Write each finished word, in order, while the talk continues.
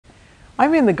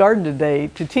I'm in the garden today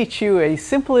to teach you a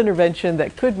simple intervention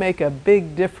that could make a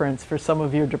big difference for some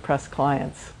of your depressed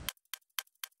clients.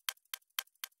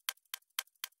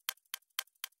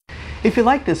 If you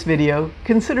like this video,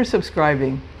 consider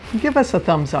subscribing and give us a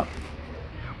thumbs up.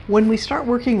 When we start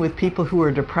working with people who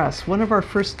are depressed, one of our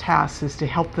first tasks is to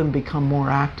help them become more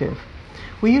active.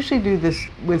 We usually do this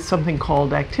with something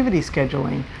called activity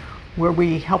scheduling, where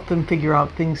we help them figure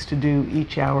out things to do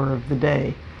each hour of the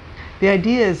day. The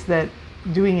idea is that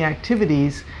doing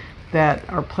activities that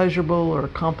are pleasurable or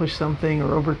accomplish something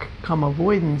or overcome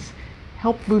avoidance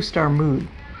help boost our mood.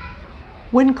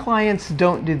 When clients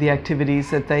don't do the activities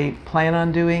that they plan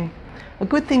on doing, a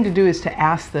good thing to do is to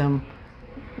ask them,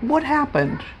 what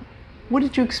happened? What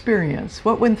did you experience?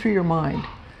 What went through your mind?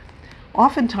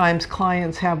 Oftentimes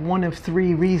clients have one of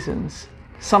three reasons.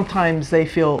 Sometimes they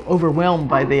feel overwhelmed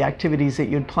by the activities that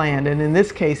you'd planned, and in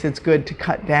this case it's good to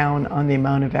cut down on the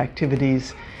amount of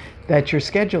activities that you're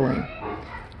scheduling.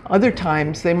 Other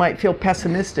times they might feel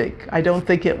pessimistic. I don't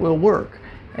think it will work.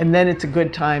 And then it's a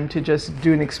good time to just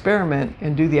do an experiment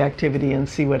and do the activity and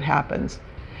see what happens.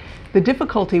 The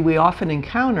difficulty we often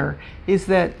encounter is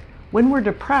that when we're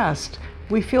depressed,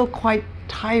 we feel quite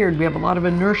tired. We have a lot of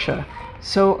inertia.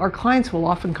 So our clients will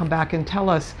often come back and tell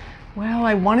us, well,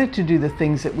 I wanted to do the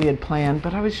things that we had planned,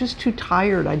 but I was just too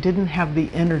tired. I didn't have the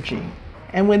energy.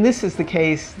 And when this is the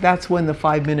case, that's when the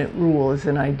 5-minute rule is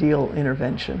an ideal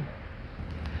intervention.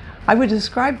 I would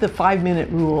describe the 5-minute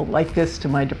rule like this to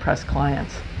my depressed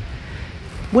clients.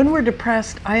 When we're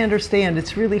depressed, I understand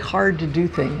it's really hard to do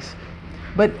things.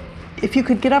 But if you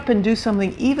could get up and do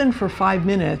something even for 5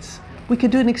 minutes, we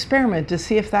could do an experiment to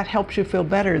see if that helps you feel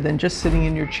better than just sitting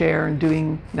in your chair and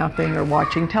doing nothing or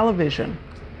watching television.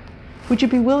 Would you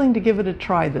be willing to give it a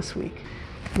try this week?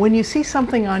 When you see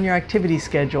something on your activity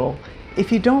schedule, if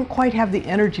you don't quite have the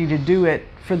energy to do it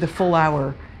for the full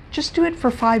hour, just do it for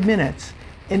 5 minutes.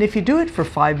 And if you do it for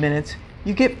 5 minutes,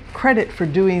 you get credit for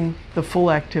doing the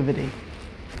full activity.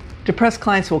 Depressed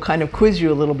clients will kind of quiz you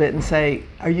a little bit and say,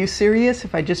 are you serious?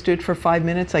 If I just do it for 5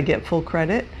 minutes, I get full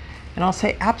credit? And I'll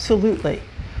say, absolutely.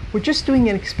 We're just doing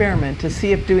an experiment to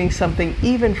see if doing something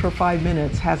even for 5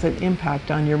 minutes has an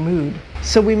impact on your mood.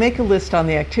 So we make a list on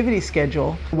the activity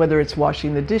schedule, whether it's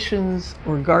washing the dishes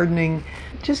or gardening.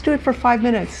 Just do it for 5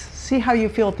 minutes. See how you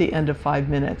feel at the end of 5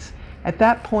 minutes. At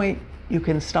that point, you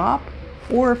can stop,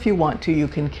 or if you want to, you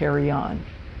can carry on.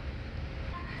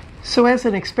 So as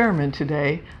an experiment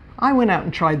today, I went out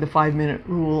and tried the 5-minute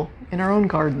rule in our own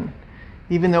garden.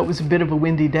 Even though it was a bit of a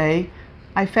windy day,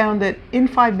 I found that in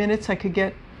 5 minutes I could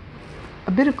get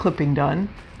a bit of clipping done,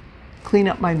 clean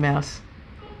up my mess,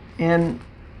 and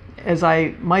as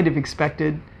I might have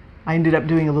expected, I ended up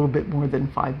doing a little bit more than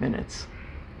 5 minutes.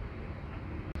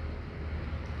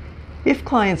 If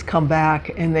clients come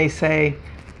back and they say,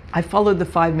 I followed the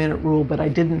 5-minute rule, but I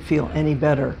didn't feel any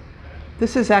better,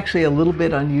 this is actually a little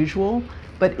bit unusual,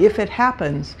 but if it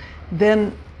happens,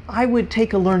 then I would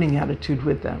take a learning attitude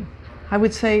with them. I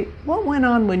would say, what went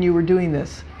on when you were doing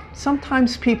this?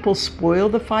 Sometimes people spoil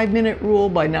the 5-minute rule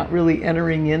by not really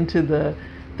entering into the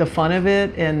fun of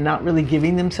it and not really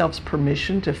giving themselves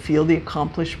permission to feel the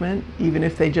accomplishment, even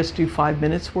if they just do 5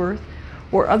 minutes worth.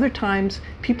 Or other times,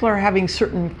 people are having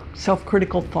certain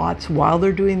self-critical thoughts while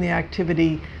they're doing the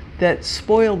activity that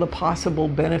spoil the possible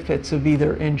benefits of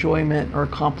either enjoyment or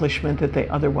accomplishment that they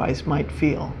otherwise might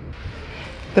feel.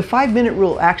 The 5-minute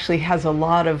rule actually has a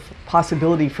lot of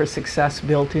possibility for success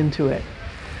built into it.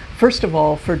 First of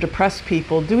all, for depressed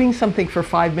people, doing something for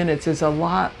 5 minutes is a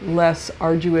lot less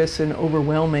arduous and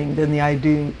overwhelming than the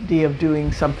idea of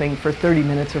doing something for 30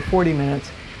 minutes or 40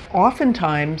 minutes.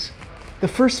 Oftentimes, the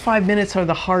first 5 minutes are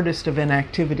the hardest of an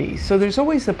activity, so there's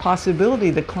always the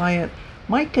possibility the client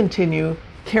might continue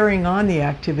carrying on the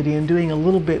activity and doing a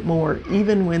little bit more,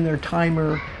 even when their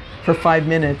timer for 5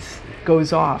 minutes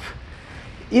goes off.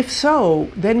 If so,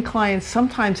 then clients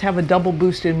sometimes have a double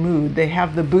boost in mood. They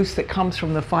have the boost that comes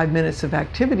from the 5 minutes of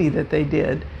activity that they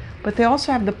did, but they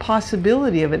also have the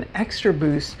possibility of an extra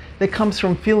boost that comes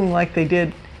from feeling like they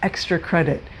did extra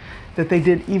credit, that they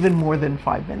did even more than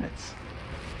 5 minutes.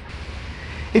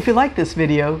 If you like this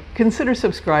video, consider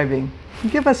subscribing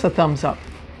and give us a thumbs up.